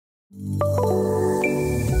It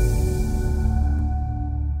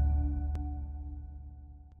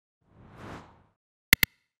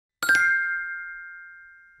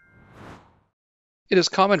is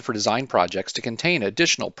common for design projects to contain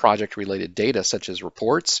additional project-related data such as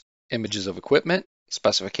reports, images of equipment,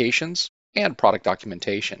 specifications, and product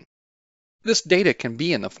documentation. This data can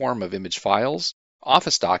be in the form of image files,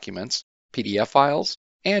 Office documents, PDF files,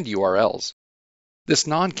 and URLs. This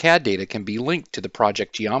non-CAD data can be linked to the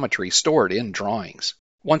project geometry stored in drawings.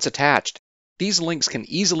 Once attached, these links can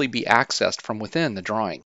easily be accessed from within the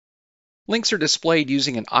drawing. Links are displayed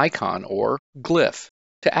using an icon or glyph.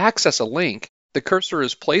 To access a link, the cursor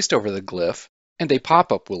is placed over the glyph and a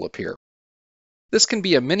pop-up will appear. This can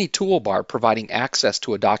be a mini toolbar providing access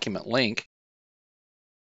to a document link,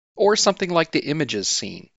 or something like the images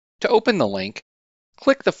scene. To open the link,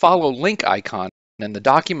 click the Follow Link icon and the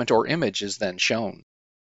document or image is then shown.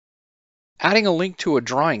 Adding a link to a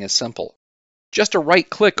drawing is simple. Just a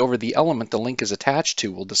right-click over the element the link is attached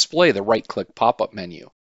to will display the right-click pop-up menu.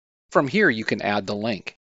 From here you can add the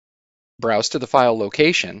link. Browse to the file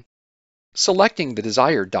location, selecting the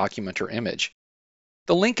desired document or image.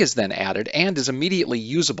 The link is then added and is immediately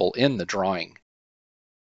usable in the drawing.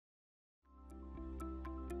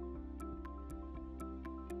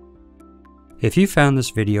 If you found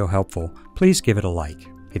this video helpful, please give it a like.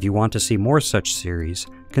 If you want to see more such series,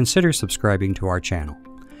 consider subscribing to our channel.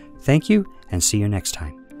 Thank you, and see you next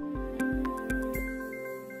time.